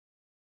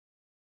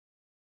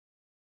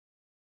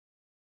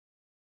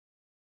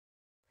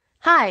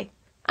Hi,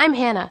 I'm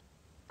Hannah.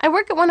 I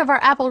work at one of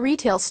our Apple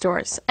retail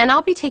stores, and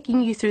I'll be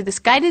taking you through this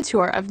guided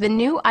tour of the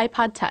new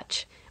iPod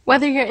Touch.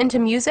 Whether you're into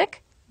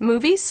music,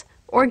 movies,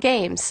 or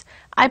games,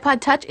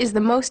 iPod Touch is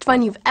the most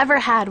fun you've ever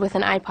had with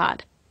an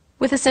iPod.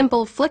 With a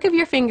simple flick of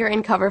your finger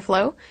in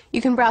CoverFlow, you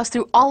can browse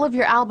through all of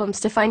your albums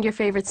to find your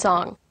favorite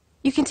song.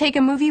 You can take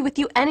a movie with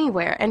you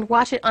anywhere and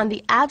watch it on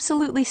the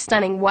absolutely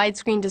stunning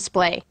widescreen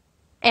display.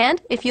 And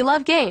if you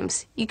love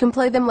games, you can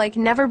play them like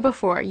never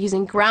before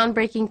using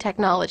groundbreaking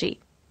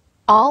technology.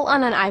 All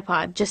on an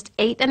iPod just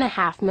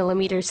 8.5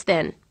 millimeters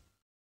thin.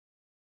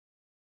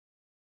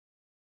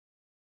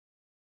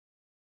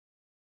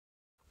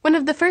 One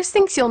of the first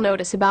things you'll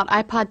notice about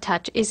iPod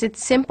Touch is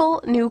its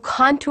simple, new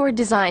contour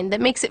design that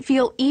makes it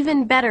feel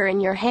even better in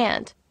your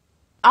hand.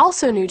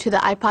 Also new to the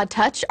iPod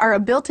Touch are a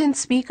built-in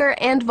speaker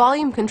and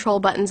volume control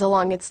buttons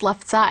along its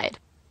left side.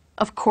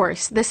 Of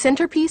course, the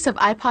centerpiece of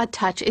iPod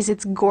Touch is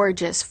its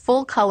gorgeous,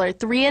 full-color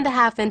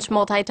 3.5-inch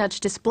multi-touch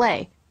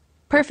display.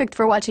 Perfect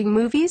for watching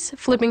movies,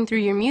 flipping through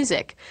your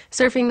music,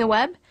 surfing the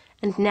web,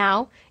 and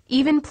now,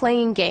 even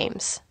playing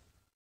games.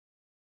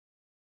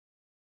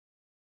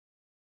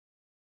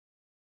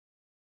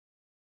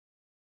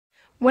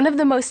 One of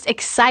the most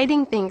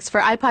exciting things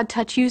for iPod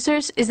Touch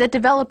users is that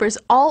developers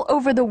all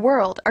over the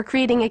world are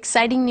creating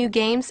exciting new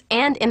games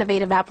and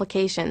innovative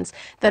applications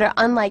that are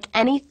unlike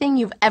anything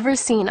you've ever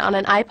seen on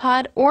an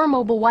iPod or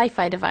mobile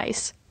Wi-Fi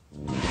device.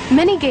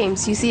 Many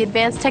games use the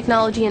advanced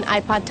technology in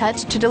iPod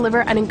Touch to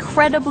deliver an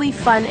incredibly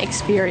fun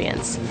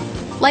experience.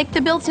 Like the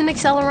built-in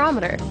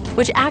accelerometer,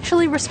 which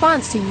actually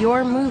responds to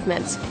your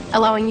movements,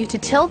 allowing you to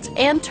tilt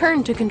and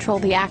turn to control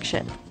the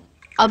action.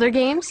 Other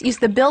games use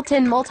the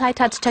built-in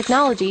multi-touch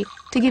technology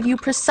to give you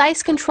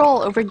precise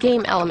control over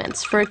game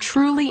elements for a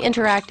truly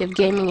interactive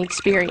gaming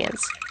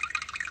experience.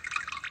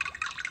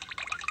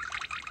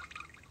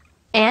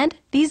 And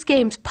these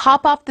games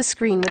pop off the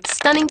screen with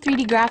stunning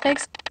 3D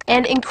graphics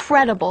and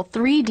incredible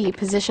 3D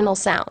positional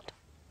sound.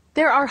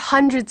 There are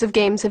hundreds of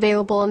games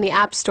available in the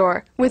App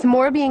Store, with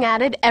more being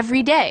added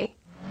every day,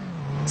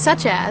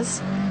 such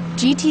as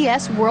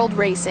GTS World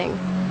Racing,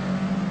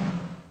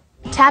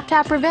 Tap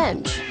Tap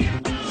Revenge,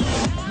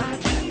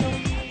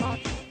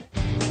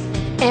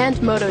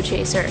 and Moto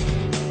Chaser.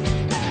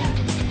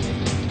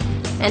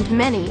 And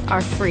many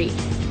are free.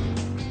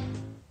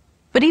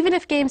 But even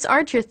if games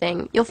aren't your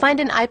thing, you'll find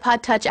an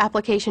iPod Touch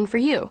application for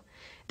you.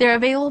 They're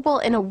available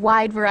in a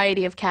wide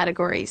variety of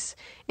categories: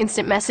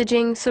 instant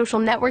messaging, social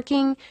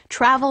networking,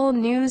 travel,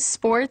 news,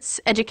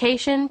 sports,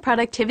 education,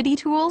 productivity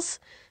tools.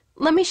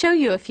 Let me show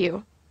you a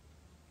few.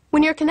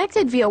 When you're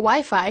connected via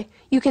Wi-Fi,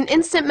 you can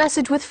instant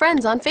message with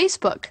friends on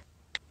Facebook.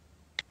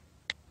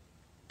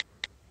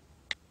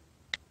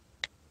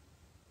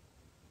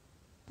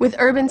 With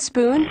Urban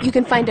Spoon, you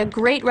can find a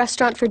great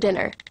restaurant for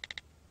dinner.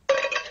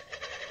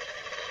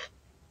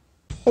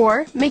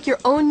 Or make your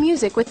own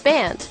music with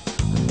Band.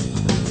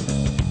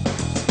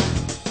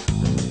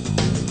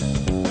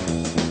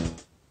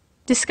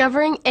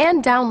 Discovering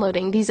and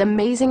downloading these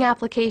amazing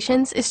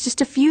applications is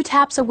just a few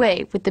taps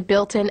away with the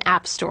built-in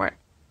App Store.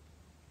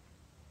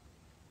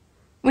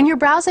 When you're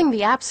browsing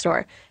the App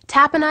Store,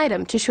 tap an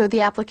item to show the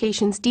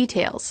application's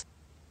details.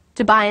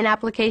 To buy an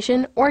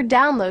application or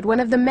download one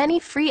of the many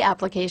free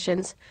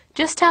applications,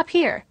 just tap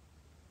here.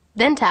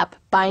 Then tap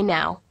Buy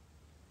Now.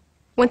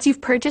 Once you've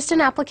purchased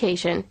an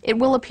application, it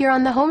will appear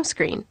on the home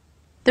screen.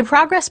 The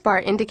progress bar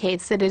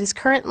indicates that it is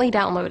currently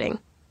downloading.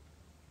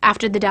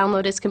 After the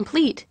download is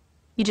complete,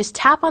 you just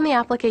tap on the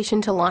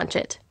application to launch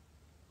it.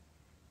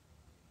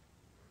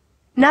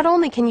 Not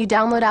only can you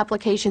download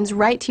applications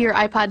right to your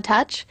iPod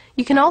Touch,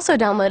 you can also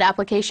download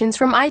applications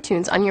from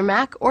iTunes on your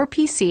Mac or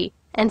PC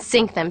and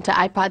sync them to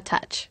iPod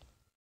Touch.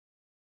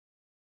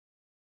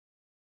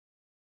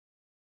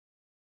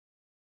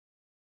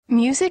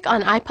 Music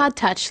on iPod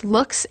Touch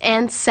looks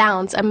and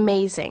sounds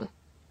amazing.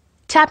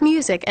 Tap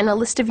Music and a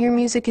list of your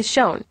music is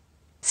shown.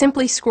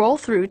 Simply scroll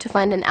through to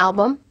find an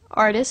album,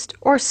 artist,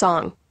 or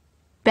song.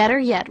 Better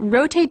yet,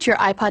 rotate your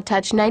iPod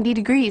Touch 90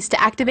 degrees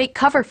to activate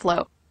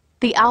CoverFlow.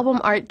 The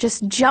album art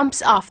just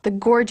jumps off the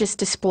gorgeous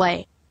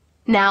display.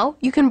 Now,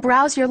 you can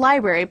browse your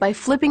library by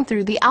flipping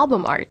through the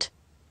album art.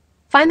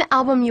 Find the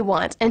album you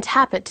want and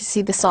tap it to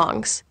see the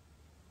songs.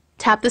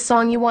 Tap the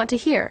song you want to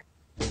hear.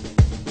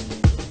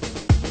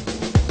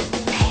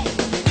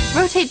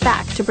 Rotate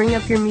back to bring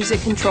up your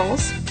music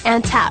controls,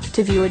 and tap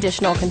to view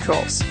additional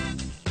controls.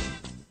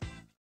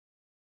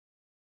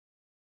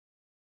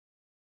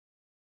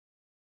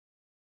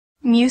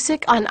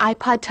 Music on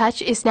iPod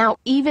Touch is now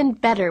even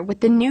better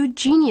with the new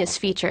Genius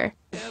feature.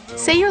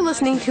 Say you're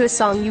listening to a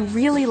song you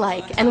really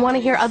like and want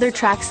to hear other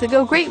tracks that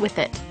go great with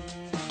it.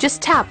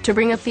 Just tap to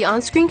bring up the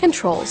on-screen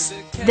controls,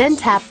 then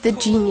tap the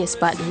Genius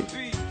button.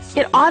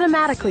 It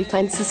automatically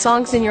finds the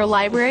songs in your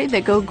library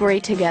that go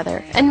great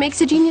together and makes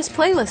a Genius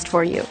playlist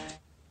for you.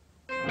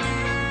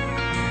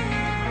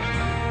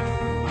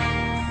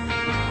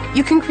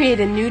 You can create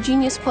a new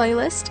Genius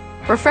playlist,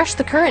 refresh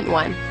the current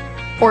one,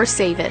 or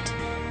save it.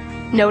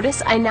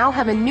 Notice I now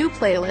have a new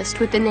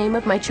playlist with the name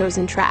of my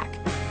chosen track.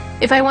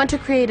 If I want to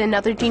create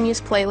another Genius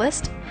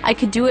playlist, I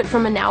could do it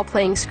from a now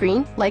playing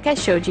screen, like I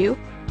showed you,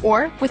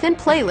 or within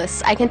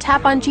playlists, I can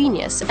tap on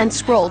Genius and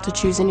scroll to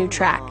choose a new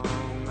track.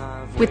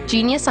 With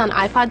Genius on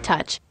iPod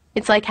Touch,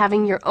 it's like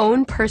having your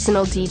own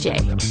personal DJ.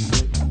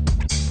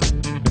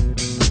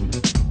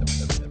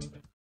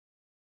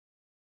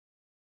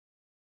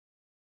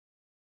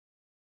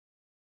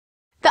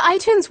 The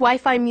iTunes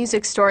Wi-Fi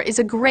Music Store is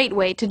a great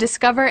way to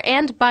discover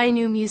and buy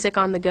new music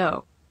on the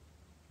go.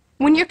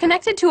 When you're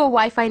connected to a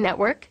Wi-Fi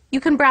network, you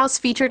can browse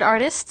featured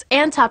artists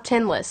and top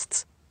 10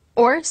 lists,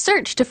 or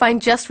search to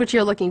find just what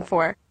you're looking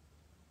for.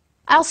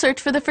 I'll search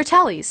for the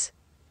Fratellis.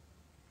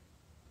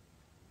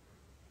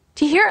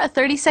 To hear a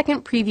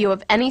 30-second preview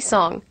of any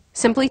song,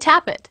 simply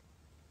tap it.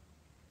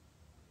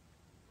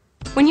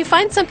 When you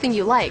find something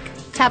you like,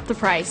 tap the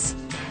price,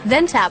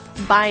 then tap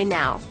Buy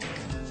Now.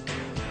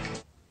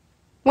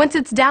 Once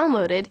it's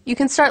downloaded, you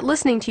can start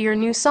listening to your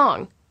new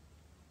song.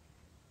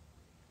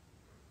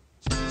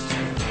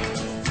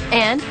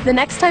 And the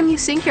next time you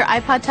sync your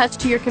iPod Touch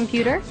to your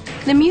computer,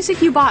 the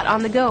music you bought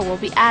on the go will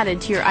be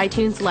added to your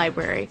iTunes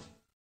library.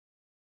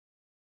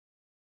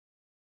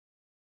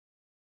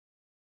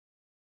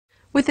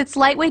 With its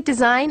lightweight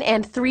design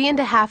and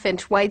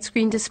 3.5-inch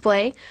widescreen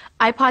display,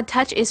 iPod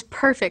Touch is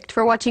perfect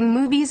for watching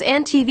movies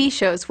and TV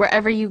shows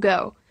wherever you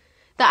go.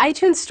 The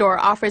iTunes Store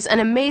offers an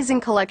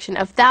amazing collection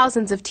of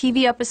thousands of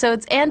TV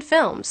episodes and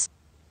films.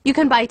 You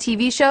can buy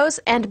TV shows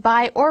and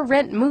buy or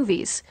rent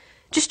movies.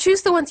 Just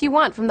choose the ones you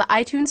want from the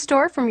iTunes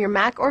Store from your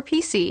Mac or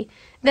PC,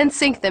 then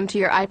sync them to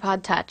your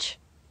iPod Touch.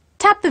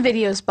 Tap the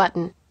Videos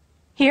button.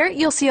 Here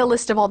you'll see a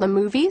list of all the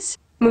movies,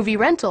 movie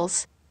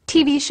rentals,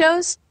 TV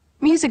shows,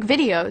 music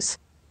videos,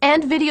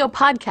 and video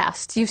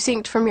podcasts you've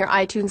synced from your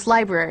iTunes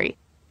library.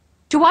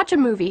 To watch a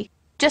movie,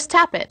 just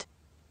tap it,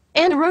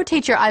 and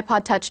rotate your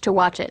iPod Touch to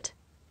watch it.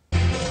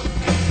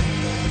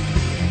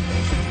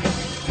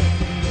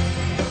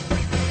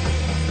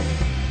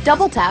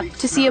 Double tap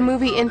to see a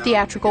movie in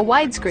theatrical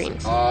widescreen.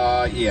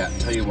 Yeah,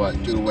 tell you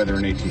what, do a weather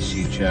and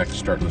ATC check,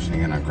 start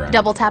listening in on ground.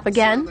 Double tap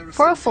again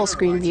for a full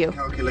screen view.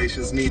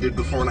 Calculations needed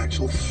before an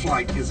actual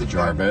flight is a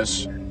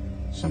Jarvis,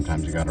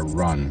 sometimes you gotta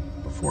run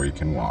before you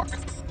can walk.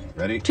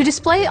 Ready? To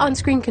display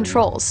on-screen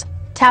controls,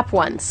 tap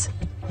once,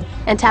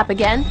 and tap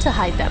again to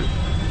hide them.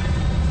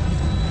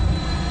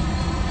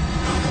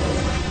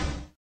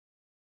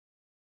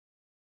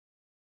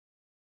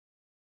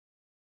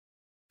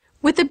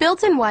 With the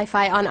built-in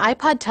Wi-Fi on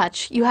iPod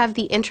Touch, you have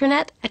the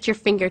internet at your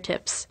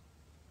fingertips.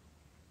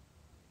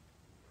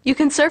 You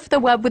can surf the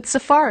web with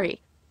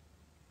Safari.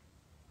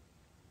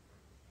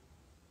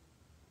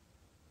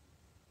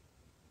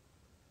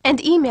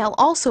 And email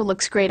also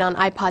looks great on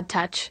iPod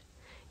Touch.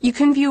 You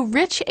can view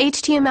rich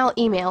HTML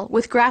email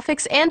with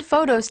graphics and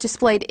photos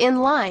displayed in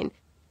line.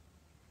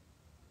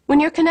 When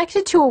you're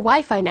connected to a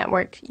Wi-Fi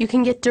network, you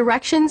can get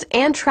directions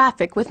and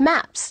traffic with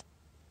maps.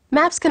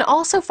 Maps can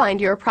also find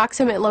your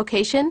approximate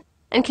location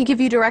and can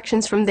give you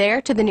directions from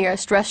there to the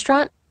nearest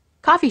restaurant,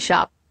 coffee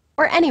shop,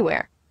 or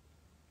anywhere.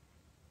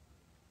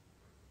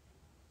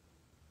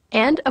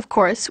 And, of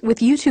course, with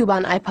YouTube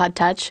on iPod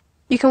Touch,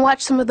 you can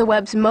watch some of the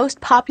web's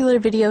most popular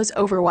videos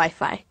over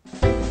Wi-Fi.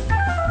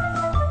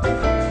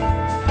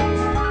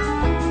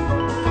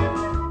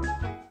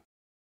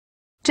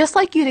 Just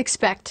like you'd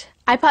expect,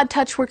 iPod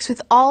Touch works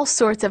with all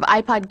sorts of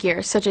iPod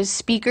gear such as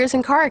speakers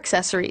and car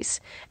accessories.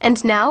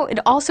 And now it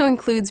also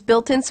includes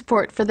built-in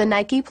support for the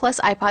Nike Plus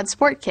iPod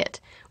Sport Kit,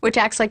 which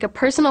acts like a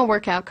personal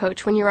workout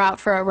coach when you're out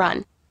for a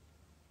run.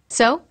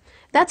 So,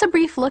 that's a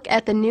brief look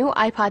at the new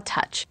iPod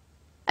Touch.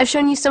 I've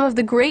shown you some of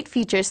the great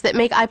features that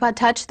make iPod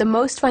Touch the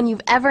most fun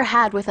you've ever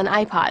had with an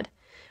iPod.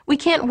 We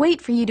can't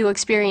wait for you to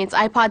experience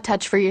iPod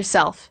Touch for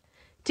yourself.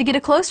 To get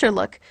a closer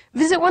look,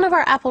 visit one of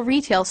our Apple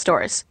retail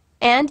stores.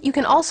 And you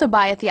can also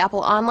buy at the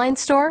Apple Online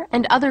Store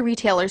and other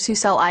retailers who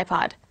sell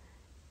iPod.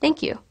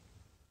 Thank you.